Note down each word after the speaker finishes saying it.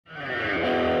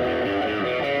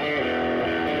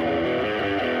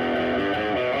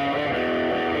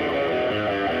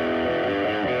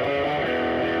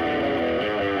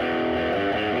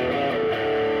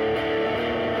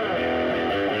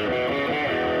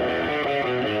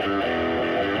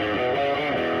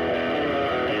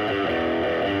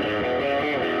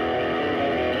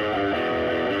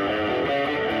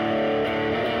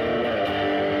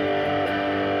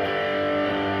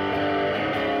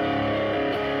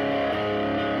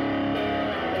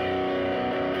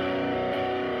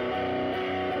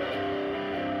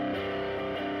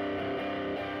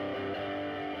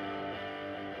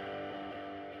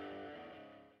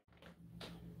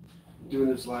doing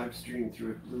this live stream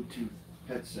through a Bluetooth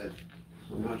headset.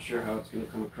 I'm not sure how it's going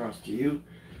to come across to you.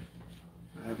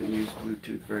 I haven't used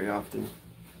Bluetooth very often.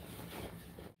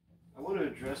 I want to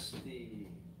address the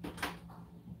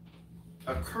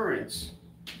occurrence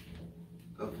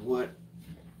of what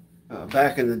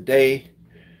back in the day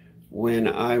when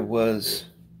I was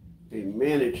a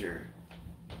manager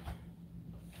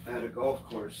at a golf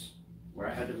course where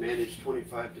I had to manage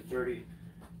 25 to 30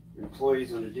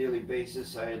 employees on a daily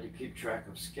basis. I had to keep track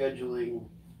of scheduling,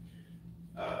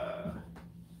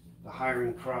 the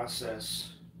hiring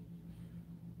process,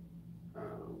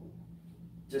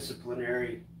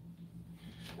 disciplinary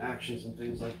actions and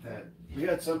things like that. We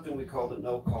had something we called a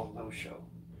no-call, no-show.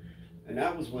 And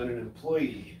that was when an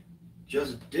employee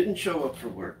just didn't show up for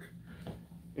work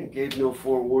and gave no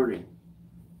forewarning,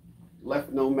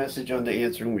 left no message on the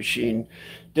answering machine,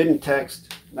 didn't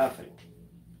text, nothing.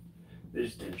 They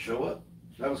just didn't show up.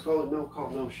 That was called a no-call,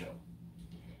 no-show.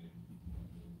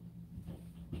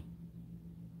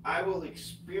 I will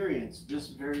experience this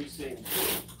very same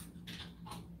thing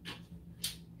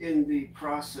in the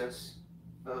process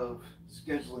of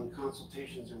scheduling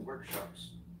consultations and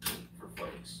workshops for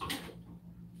folks.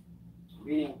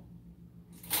 Meaning,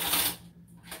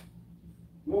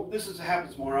 well,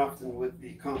 happens more often with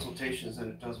the consultations than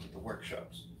it does with the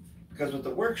workshops. Because with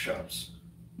the workshops,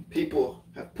 people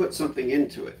have put something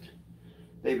into it.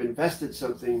 They've invested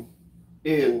something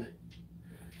in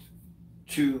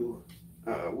to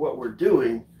what we're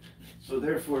doing, so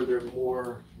therefore they're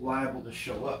more liable to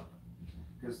show up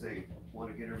because they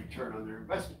want to get a return on their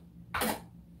investment.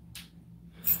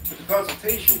 With the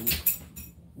consultation,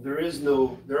 there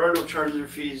are no charges or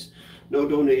fees, no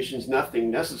donations,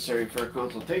 nothing necessary for a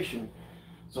consultation,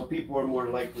 so people are more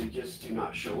likely just to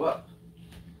not show up.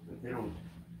 They don't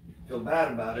feel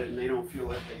bad about it, and they don't feel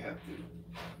like they have to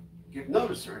give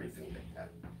notice or anything like that.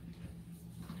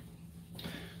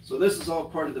 So this is all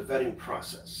part of the vetting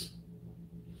process.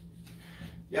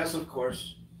 Yes, of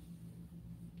course,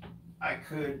 I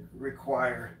could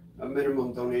require a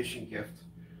minimum donation gift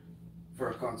for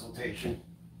a consultation,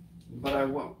 but I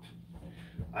won't.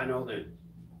 I know that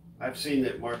I've seen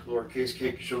that Mark Lowercase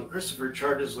K Sean Christopher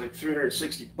charges like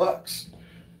 $360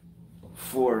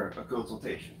 for a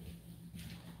consultation,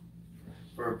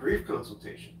 for a brief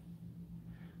consultation.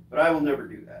 But I will never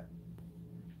do that.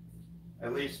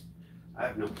 At least I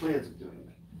have no plans of doing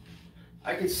that.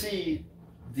 I can see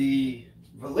the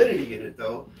validity in it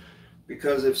though,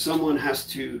 because if someone has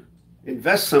to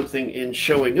invest something in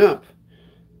showing up,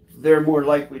 they're more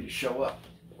likely to show up.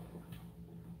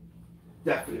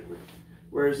 Definitely.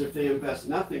 Whereas if they invest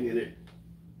nothing in it,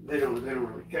 they don't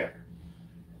really care.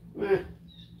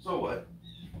 So what?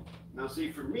 Now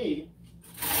see, for me,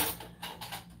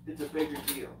 it's a bigger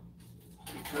deal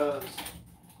because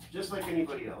just like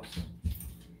anybody else,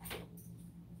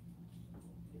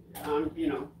 I'm,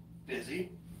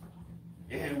 busy.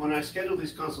 And when I schedule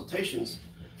these consultations,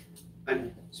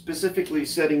 I'm specifically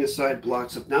setting aside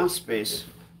blocks of now space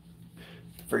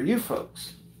for you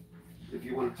folks. If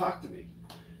you want to talk to me,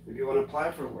 if you want to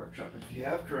apply for a workshop, if you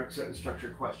have correct set and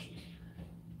structured questions,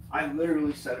 I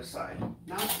literally set aside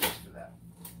now space for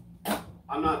that.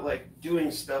 I'm not like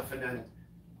doing stuff and then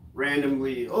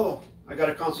randomly, oh, I got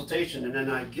a consultation, and then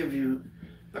I give you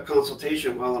a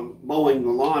consultation while I'm mowing the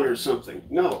lawn or something.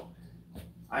 No,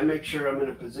 I make sure I'm in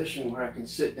a position where I can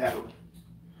sit down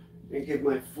and give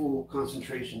my full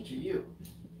concentration to you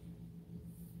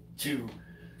to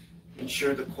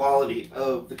ensure the quality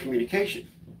of the communication,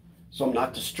 so I'm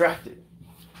not distracted.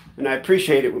 And I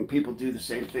appreciate it when people do the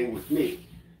same thing with me.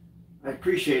 I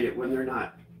appreciate it when they're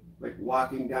not like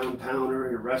walking downtown or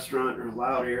in a restaurant or a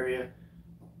loud area.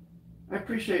 I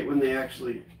appreciate when they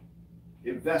actually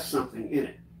invest something in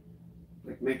it,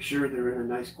 like make sure they're in a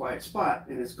nice quiet spot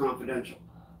and it's confidential.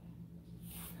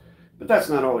 But that's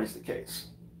not always the case.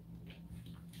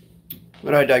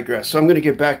 But I digress. So I'm going to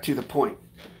get back to the point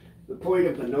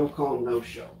of the no call, no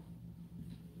show.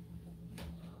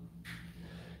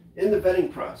 In the vetting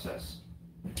process,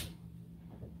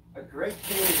 a great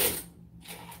candidate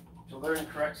to learn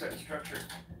correct set and structure,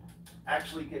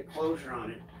 actually get closure on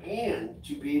it, and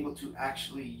to be able to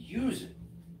actually use it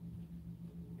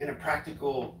in a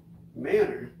practical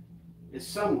manner is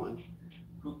someone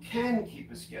who can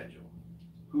keep a schedule,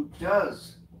 who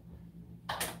does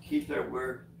keep their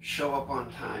word, show up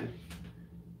on time,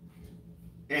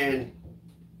 and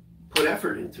put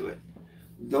effort into it.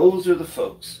 Those are the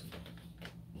folks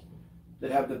that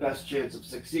have the best chance of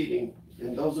succeeding,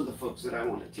 and those are the folks that I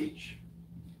want to teach.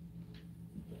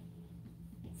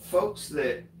 Folks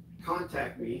that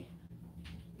contact me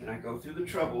and I go through the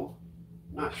trouble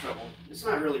not trouble. It's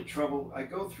not really trouble. I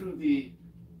go through the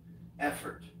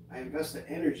effort. I invest the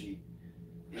energy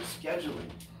in scheduling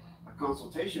a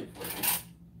consultation for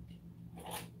you.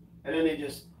 And then they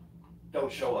just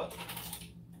don't show up.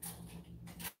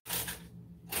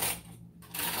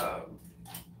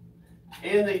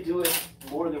 And they do it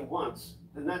more than once,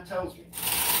 then that tells me,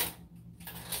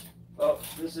 well,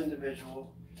 this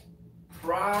individual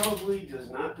probably does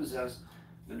not possess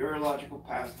the neurological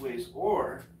pathways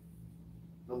or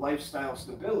the lifestyle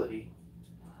stability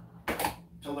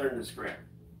to learn this grammar.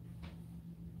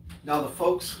 Now, the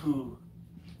folks who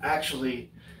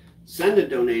actually send a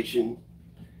donation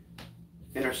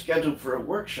and are scheduled for a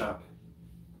workshop,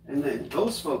 and then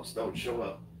those folks don't show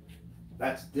up,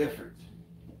 that's different.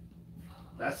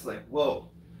 That's like, whoa.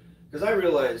 Because I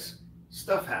realize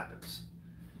stuff happens.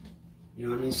 You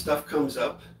know what I mean? Stuff comes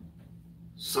up.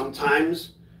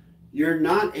 Sometimes you're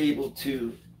not able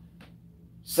to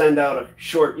send out a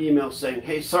short email saying,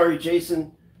 hey, sorry,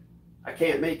 Jason, I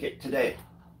can't make it today.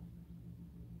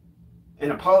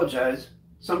 And apologize.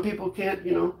 Some people can't,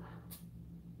 you know,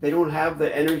 they don't have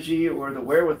the energy or the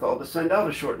wherewithal to send out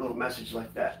a short little message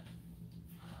like that.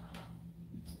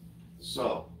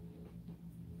 So,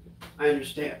 I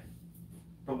understand.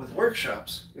 But with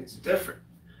workshops, it's different.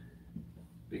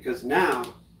 Because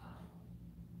now,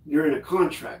 you're in a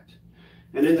contract.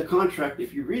 And in the contract,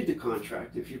 if you read the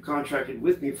contract, if you contracted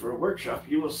with me for a workshop,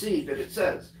 you will see that it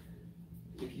says,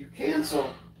 if you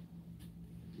cancel,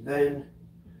 then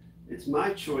it's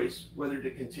my choice whether to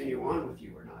continue on with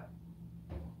you or not.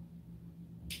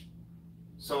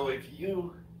 So if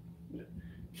you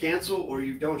cancel or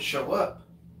you don't show up,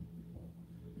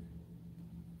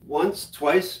 once,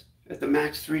 twice, at the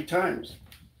max 3 times,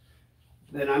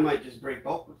 then I might just break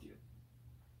bulk with you.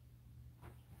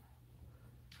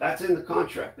 That's in the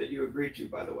contract that you agreed to,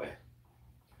 by the way.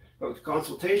 But with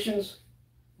consultations,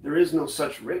 there is no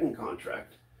such written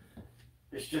contract.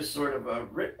 It's just sort of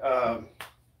a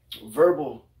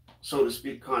verbal, so to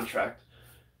speak, contract.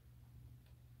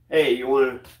 Hey, you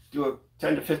want to do a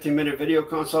 10 to 15 minute video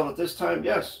consult at this time?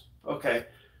 Yes. Okay,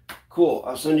 cool.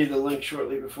 I'll send you the link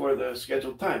shortly before the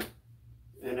scheduled time.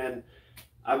 And then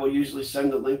I will usually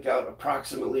send the link out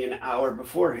approximately an hour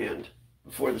beforehand,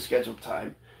 before the scheduled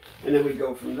time. And then we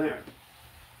go from there.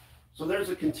 So there's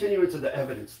a continuance of the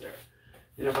evidence there.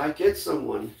 And if I get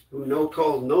someone who no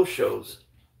calls, no shows,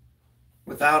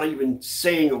 without even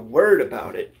saying a word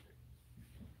about it,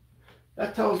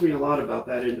 that tells me a lot about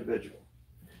that individual.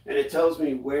 And it tells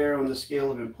me where on the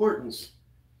scale of importance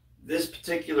this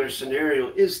particular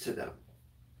scenario is to them.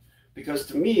 Because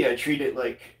to me, I treat it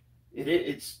like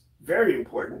it's very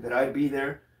important that I be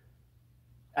there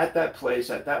at that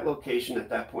place, at that location, at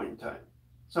that point in time.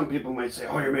 Some people might say,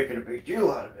 oh, you're making a big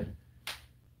deal out of it.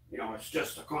 You know, it's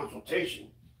just a consultation.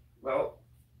 Well,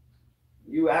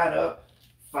 you add up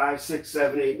 5, 6,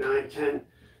 7, 8, 9,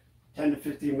 10 to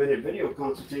 15 minute video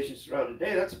consultations throughout a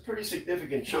day. That's a pretty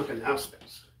significant chunk of now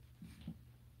space.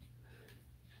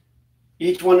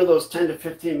 Each one of those 10 to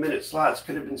 15 minute slots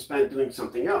could have been spent doing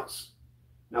something else.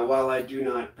 Now, while I do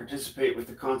not participate with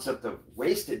the concept of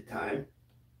wasted time,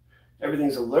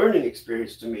 everything's a learning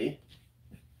experience to me.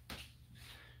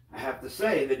 I have to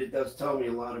say that it does tell me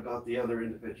a lot about the other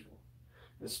individual,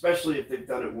 especially if they've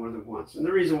done it more than once. And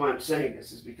the reason why I'm saying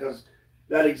this is because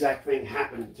that exact thing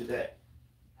happened today.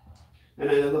 And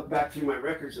I look back through my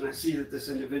records and I see that this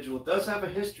individual does have a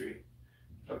history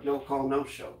of no call, no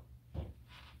show.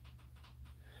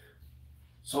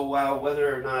 So while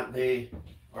whether or not they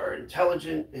are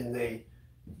intelligent and they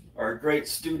are a great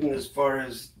student as far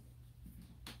as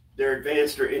they're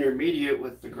advanced or intermediate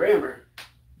with the grammar,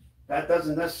 that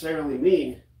doesn't necessarily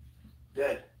mean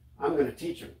that I'm going to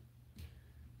teach them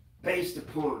based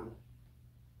upon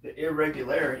the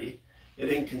irregularity and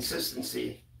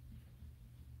inconsistency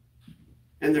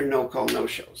and their no call, no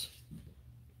shows.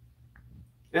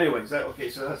 Anyways, okay,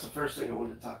 so that's the first thing I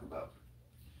wanted to talk about.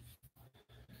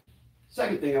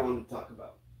 Second thing I wanted to talk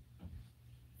about,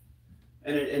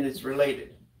 and it's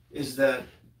related, is that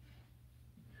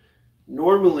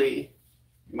normally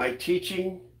my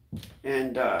teaching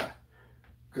and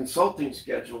consulting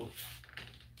schedule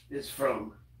is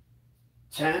from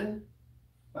 10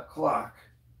 o'clock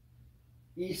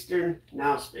Eastern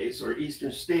now space, or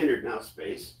Eastern Standard now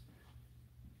space.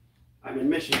 I'm in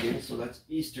Michigan, so that's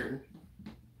Eastern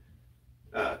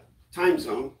time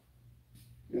zone.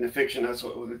 In the fiction, that's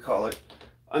what we would call it,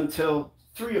 until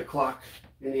 3 o'clock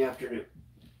in the afternoon.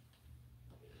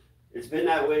 It's been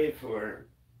that way for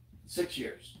 6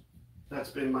 years. That's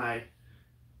been my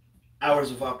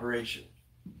hours of operation.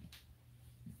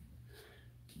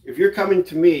 If you're coming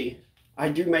to me, I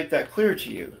do make that clear to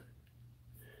you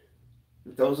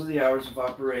that those are the hours of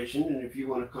operation, and if you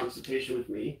want a consultation with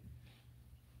me,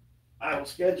 I will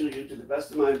schedule you to the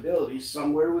best of my ability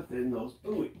somewhere within those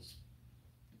buoys.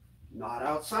 Not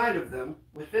outside of them,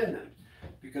 within them.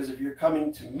 Because if you're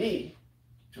coming to me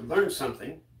to learn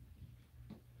something,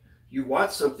 you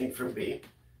want something from me,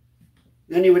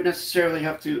 then you would necessarily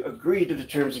have to agree to the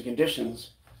terms and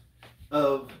conditions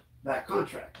of that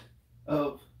contract,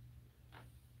 of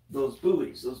those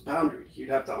buoys, those boundaries. You'd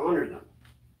have to honor them.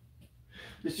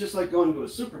 It's just like going to a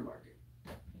supermarket.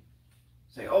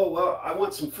 Say, oh, well, I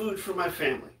want some food for my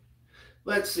family.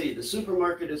 Let's see, the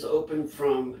supermarket is open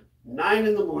from 9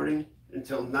 in the morning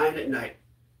until 9 at night.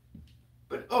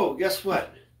 But, oh, guess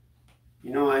what?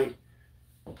 You know, I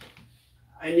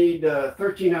need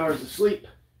 13 hours of sleep,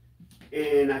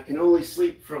 and I can only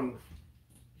sleep from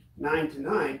 9 to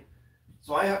 9,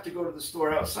 so I have to go to the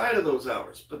store outside of those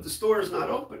hours, but the store is not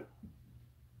open.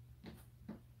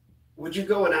 Would you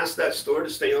go and ask that store to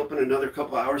stay open another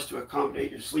couple hours to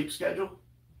accommodate your sleep schedule?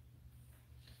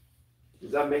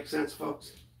 Does that make sense,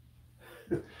 folks?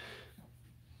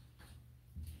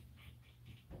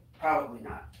 Probably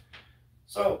not.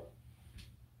 So,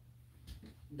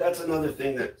 that's another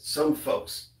thing that some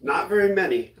folks, not very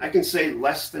many, I can say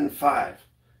less than 5,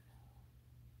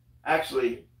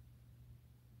 actually,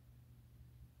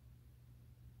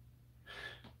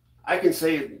 I can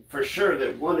say for sure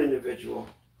that one individual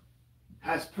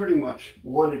has pretty much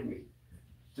wanted me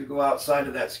to go outside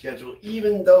of that schedule,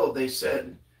 even though they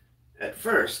said at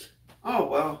first, oh,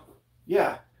 well,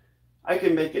 yeah, I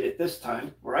can make it at this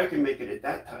time, or I can make it at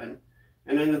that time.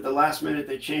 And then at the last minute,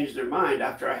 they changed their mind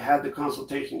after I had the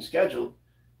consultation scheduled.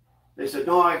 They said,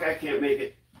 no, I can't make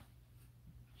it.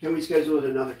 Can we schedule it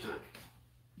another time?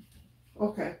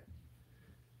 Okay.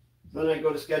 Then I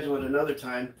go to schedule it another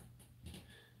time.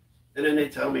 And then they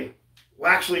tell me,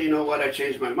 well, actually, you know what? I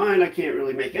changed my mind. I can't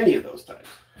really make any of those times.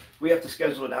 We have to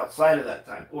schedule it outside of that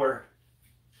time. Or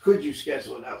could you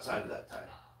schedule it outside of that time?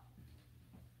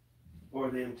 Or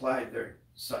they implied they're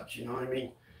such, you know what I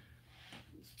mean?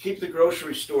 Keep the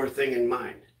grocery store thing in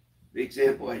mind, the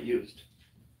example I used.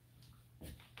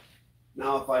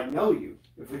 Now, if I know you,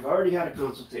 if we've already had a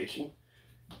consultation,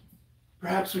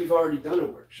 perhaps we've already done a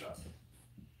workshop.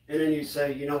 And then you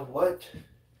say, you know what?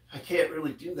 I can't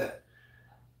really do that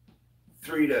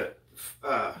 10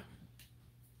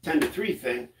 to 3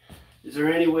 thing. Is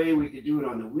there any way we could do it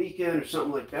on the weekend or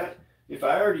something like that? If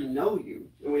I already know you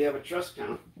and we have a trust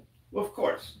count, well, of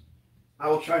course, I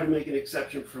will try to make an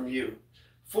exception for you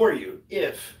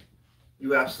if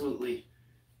you absolutely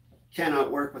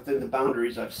cannot work within the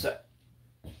boundaries I've set.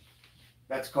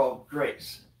 That's called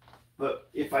grace. But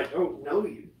if I don't know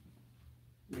you,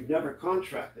 we've never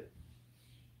contracted,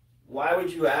 why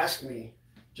would you ask me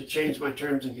to change my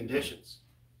terms and conditions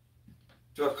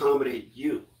to accommodate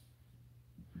you?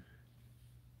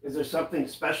 Is there something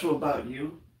special about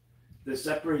you that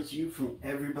separates you from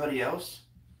everybody else,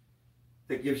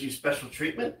 that gives you special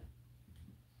treatment?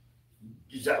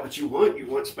 Is that what you want? You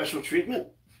want special treatment?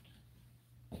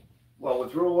 Well,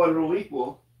 with Rule 1, Rule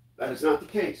Equal, that is not the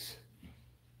case.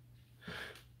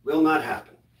 Will not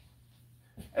happen.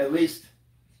 At least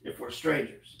if we're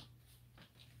strangers.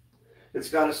 It's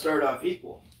got to start off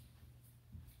equal.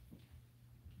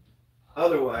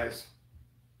 Otherwise,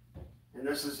 and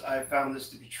I found this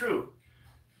to be true,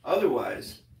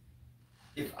 otherwise,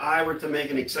 if I were to make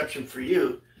an exception for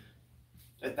you,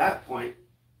 at that point,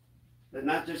 then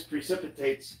that just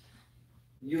precipitates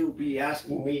you be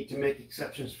asking me to make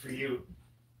exceptions for you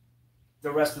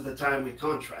the rest of the time we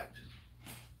contract.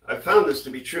 I found this to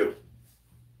be true.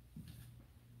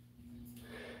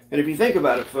 And if you think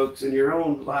about it, folks, in your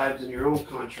own lives and your own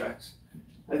contracts,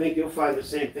 I think you'll find the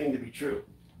same thing to be true.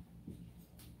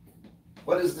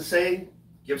 What is the saying?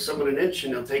 Give someone an inch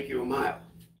and they'll take you a mile.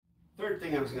 Third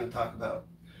thing I was going to talk about.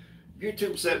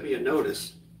 YouTube sent me a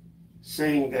notice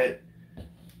saying that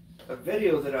a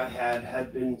video that I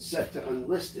had been set to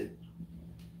unlisted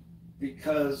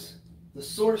because the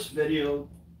source video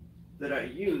that I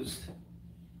used,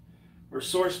 or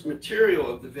source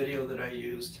material of the video that I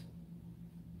used,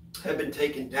 had been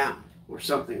taken down or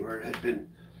something, or it had been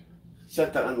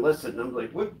set to unlisted. And I'm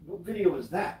like, what video was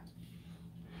that?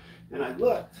 And I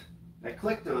looked, I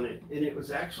clicked on it, and it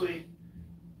was actually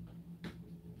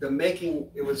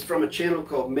it was from a channel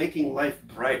called Making Life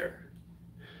Brighter.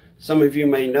 Some of you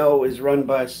may know is run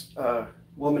by a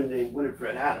woman named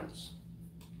Winifred Adams,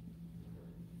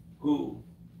 who,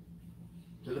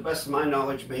 to the best of my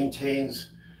knowledge,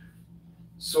 maintains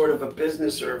sort of a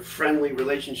business or friendly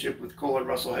relationship with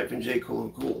 :Russell-J: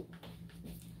 Gould.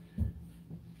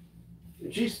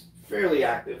 And she's fairly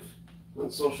active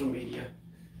on social media.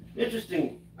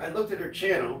 Interesting I looked at her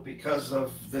channel because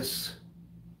of this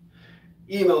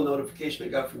email notification I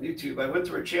got from YouTube. I went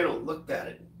to her channel and looked at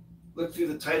it, looked through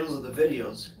the titles of the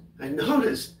videos. I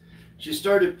noticed she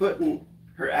started putting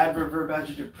her adverb, verb,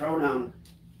 adjective, pronoun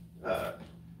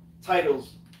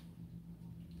titles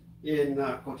in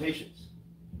quotations,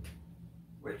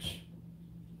 which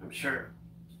I'm sure,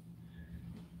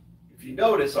 if you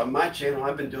notice on my channel,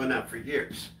 I've been doing that for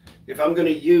years. If I'm going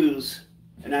to use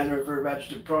an adverb, verb,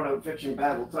 adjective, pronoun, fiction,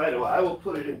 babble title, I will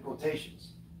put it in quotations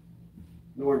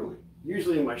normally,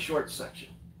 usually in my short section.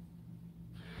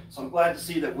 So I'm glad to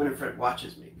see that Winifred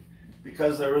watches me,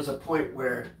 because there was a point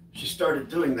where she started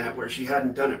doing that where she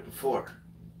hadn't done it before.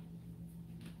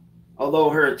 Although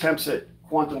her attempts at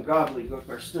quantum gobbledygook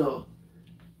are still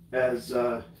as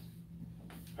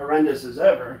horrendous as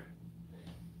ever,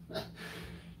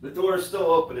 the door is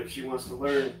still open. If she wants to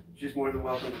learn, she's more than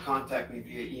welcome to contact me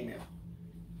via email.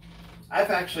 I've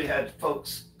actually had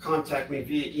folks contact me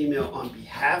via email on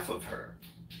behalf of her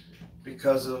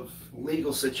because of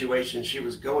legal situations she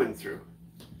was going through.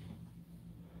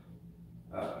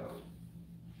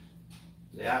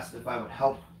 They asked if I would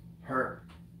help her.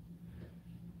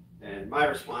 And my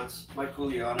response, my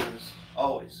Juliana, is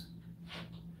always,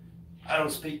 I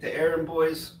don't speak to errand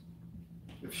boys.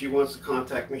 If she wants to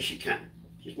contact me, she can.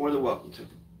 She's more than welcome to.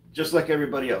 Just like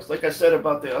everybody else. Like I said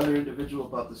about the other individual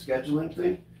about the scheduling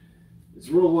thing, it's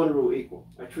rule one, rule equal.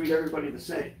 I treat everybody the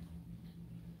same.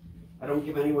 I don't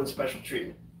give anyone special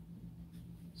treatment.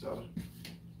 So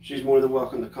she's more than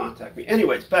welcome to contact me.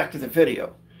 Anyways, back to the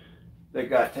video that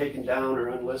got taken down or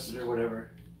unlisted or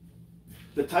whatever.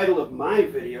 The title of my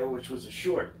video, which was a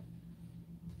short,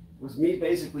 was me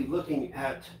basically looking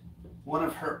at one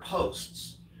of her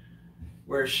posts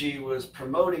where she was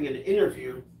promoting an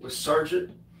interview with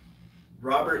Sergeant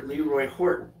Robert Leroy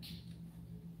Horton.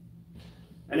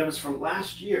 And it was from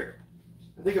last year,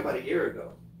 I think about a year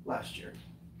ago, last year.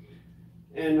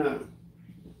 And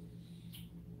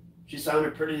she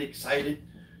sounded pretty excited.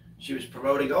 She was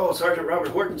promoting, oh, Sergeant Robert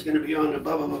Horton's going to be on the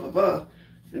blah, blah, blah, blah, blah,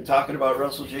 and talking about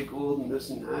Russell J. Gould and this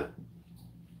and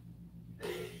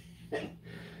that.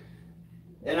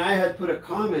 And I had put a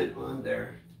comment on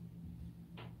there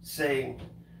saying,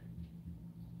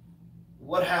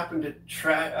 what happened to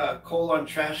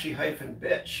trashy hyphen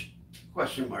bitch,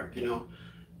 question mark, you know,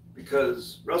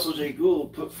 because Russell J.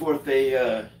 Gould put forth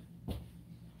a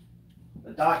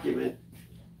document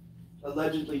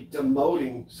allegedly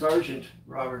demoting Sergeant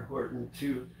Robert Horton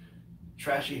to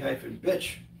trashy hyphen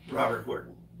bitch Robert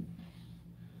Horton.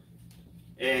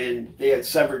 And they had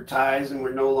severed ties and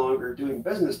were no longer doing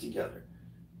business together.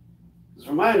 Because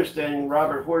from my understanding,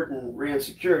 Robert Horton ran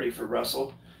security for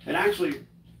Russell. And actually,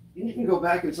 you can go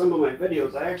back in some of my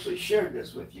videos, I actually shared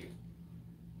this with you.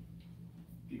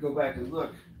 If you go back and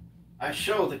look, I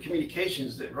show the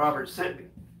communications that Robert sent me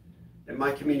and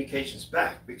my communications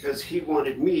back, because he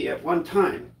wanted me at one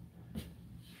time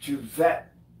to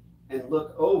vet and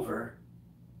look over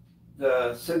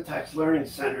the Syntax Learning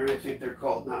Center, I think they're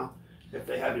called now, if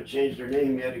they haven't changed their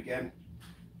name yet again.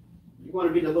 He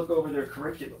wanted me to look over their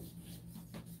curriculum.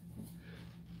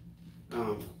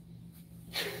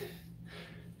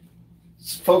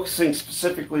 Focusing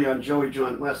specifically on Joey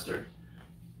John Lester,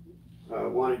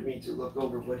 wanted me to look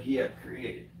over what he had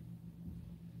created.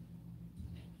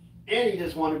 And he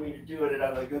just wanted me to do it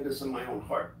out of the goodness of my own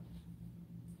heart.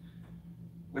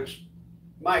 Which,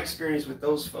 my experience with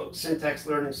those folks, Syntax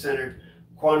Learning Center,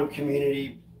 Quantum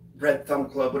Community, Red Thumb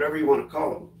Club, whatever you want to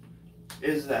call them,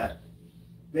 is that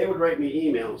they would write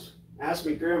me emails, ask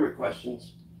me grammar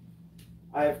questions.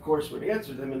 I, of course, would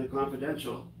answer them in the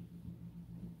confidential.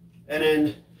 And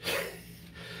then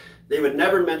they would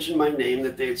never mention my name,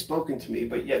 that they had spoken to me,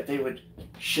 but yet they would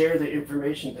share the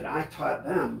information that I taught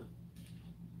them,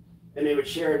 and they would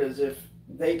share it as if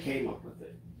they came up with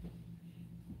it.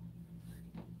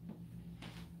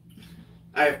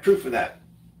 I have proof of that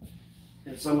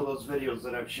in some of those videos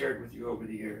that I've shared with you over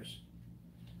the years.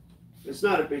 It's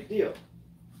not a big deal.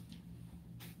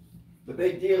 The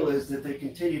big deal is that they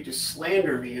continue to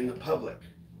slander me in the public.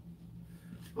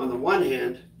 On the one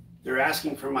hand, they're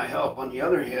asking for my help. On the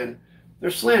other hand, they're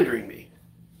slandering me.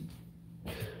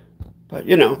 But,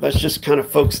 you know, that's just kind of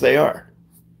folks they are.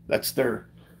 That's their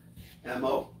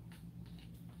MO.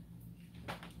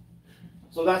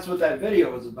 So that's what that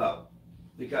video was about.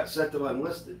 It got set to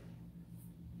unlisted.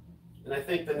 And I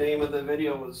think the name of the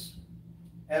video was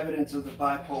Evidence of the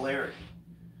Bipolarity.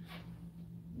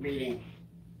 Meaning,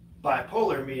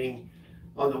 bipolar meaning,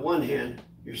 on the one hand,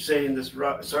 you're saying this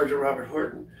Sergeant Robert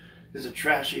Horton is a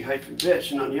trashy hyphen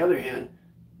bitch, and on the other hand,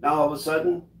 now all of a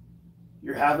sudden,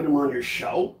 you're having him on your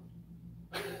show?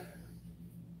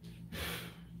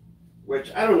 which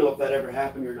I don't know if that ever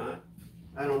happened or not.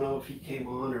 I don't know if he came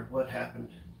on or what happened.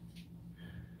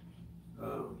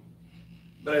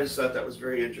 But I just thought that was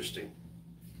very interesting.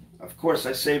 Of course,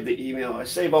 I saved the email. I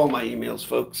save all my emails,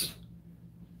 folks,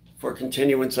 for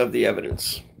continuance of the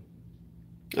evidence.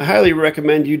 I highly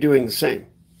recommend you doing the same.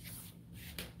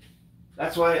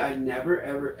 That's why I never,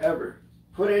 ever, ever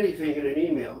put anything in an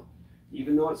email,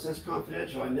 even though it says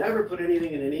confidential. I never put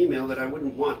anything in an email that I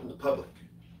wouldn't want in the public.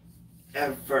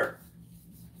 Ever.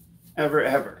 Ever,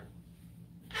 ever.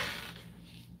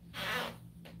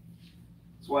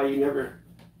 That's why you never...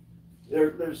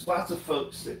 There's lots of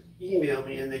folks that email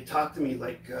me and they talk to me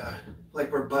like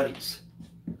we're buddies.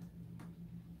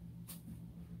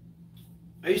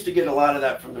 I used to get a lot of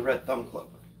that from the Red Thumb Club.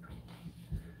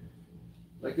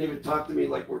 Like they would talk to me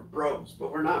like we're bros,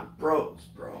 but we're not bros,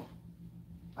 bro.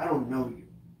 I don't know you.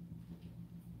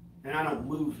 And I don't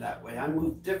move that way. I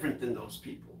move different than those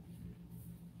people.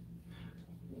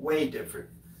 Way different.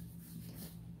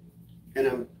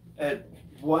 And at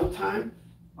one time,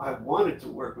 I wanted to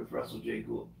work with Russell J.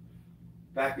 Gould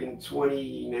back in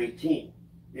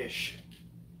 2019-ish.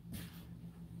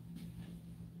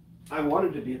 I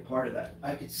wanted to be a part of that.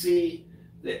 I could see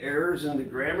the errors in the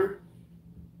grammar,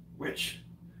 which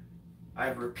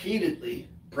I've repeatedly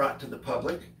brought to the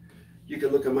public. You can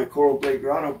look at my Coral Blade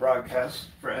Grotto broadcast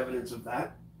for evidence of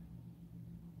that.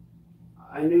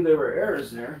 I knew there were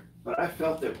errors there, but I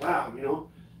felt that, wow, you know,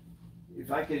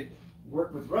 if I could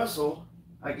work with Russell,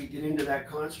 I could get into that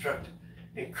construct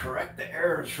and correct the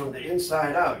errors from the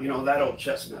inside out, you know, that old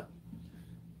chestnut.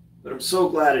 But I'm so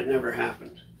glad it never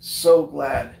happened. So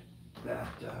glad that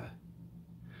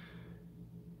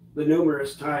the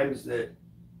numerous times that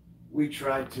we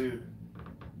tried to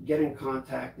get in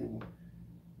contact and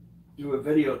do a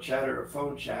video chat or a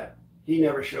phone chat, he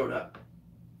never showed up.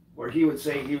 Or he would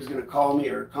say he was going to call me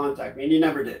or contact me, and he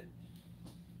never did.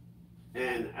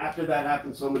 And after that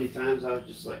happened so many times, I was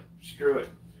just like, screw it.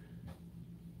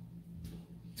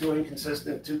 Too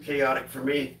inconsistent, too chaotic for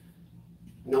me.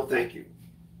 No, thank you.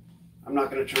 I'm not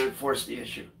going to try and force the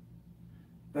issue.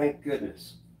 Thank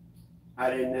goodness I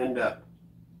didn't end up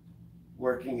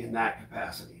working in that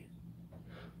capacity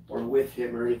or with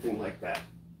him or anything like that.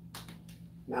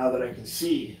 Now that I can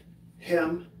see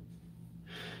him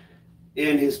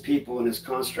and his people and his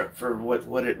construct for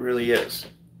what it really is.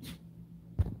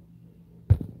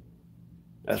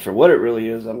 As for what it really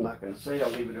is, I'm not going to say.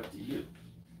 I'll leave it up to you.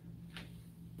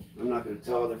 I'm not going to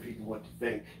tell other people what to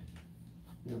think.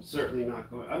 I'm certainly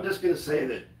not going. I'm just going to say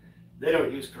that they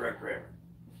don't use correct grammar.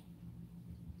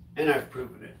 And I've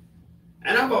proven it.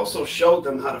 And I've also showed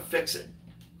them how to fix it.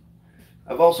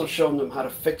 I've also shown them how to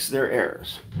fix their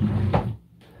errors.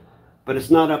 But it's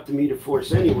not up to me to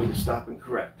force anyone to stop and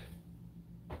correct.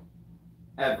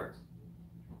 Ever.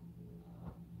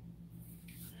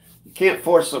 You can't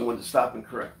force someone to stop and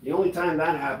correct. The only time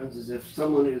that happens is if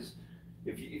someone is,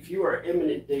 if you are in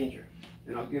imminent danger.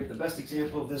 And I'll give the best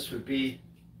example of this would be,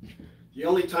 the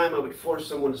only time I would force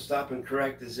someone to stop and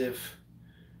correct is if,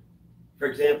 for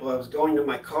example, I was going to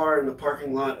my car in the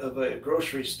parking lot of a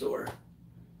grocery store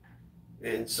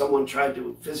and someone tried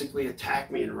to physically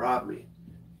attack me and rob me.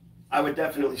 I would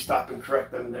definitely stop and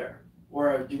correct them there. Or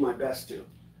I would do my best to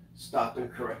stop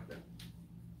and correct them.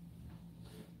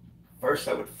 First,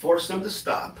 I would force them to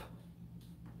stop,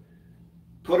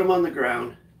 put them on the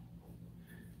ground,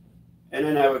 and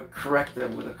then I would correct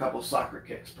them with a couple soccer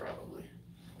kicks, probably.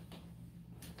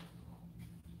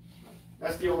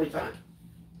 That's the only time.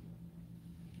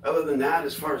 Other than that,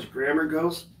 as far as grammar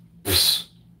goes, it's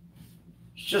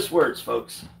just words,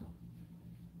 folks.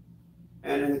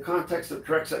 And in the context of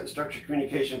correct sentence structure,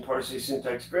 communication, PARSE,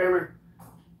 syntax, grammar,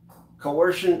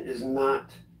 coercion is not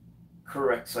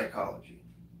correct psychology.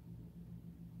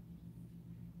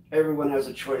 Everyone has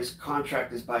a choice.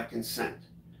 Contract is by consent.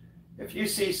 If you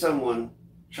see someone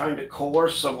trying to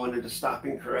coerce someone into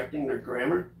stopping correcting their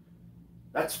grammar,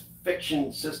 that's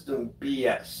fiction system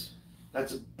BS.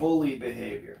 That's bully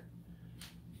behavior.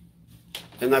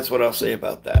 And that's what I'll say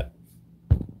about that.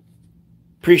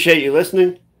 Appreciate you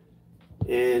listening.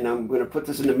 And I'm going to put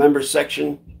this in the members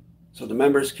section so the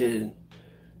members can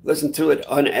listen to it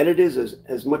unedited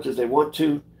as much as they want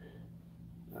to.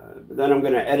 But then I'm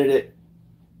going to edit it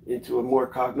into a more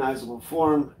cognizable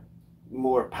form,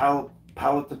 more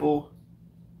palatable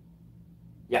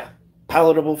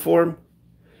form,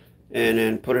 and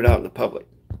then put it out in the public.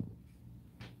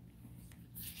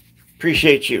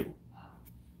 Appreciate you.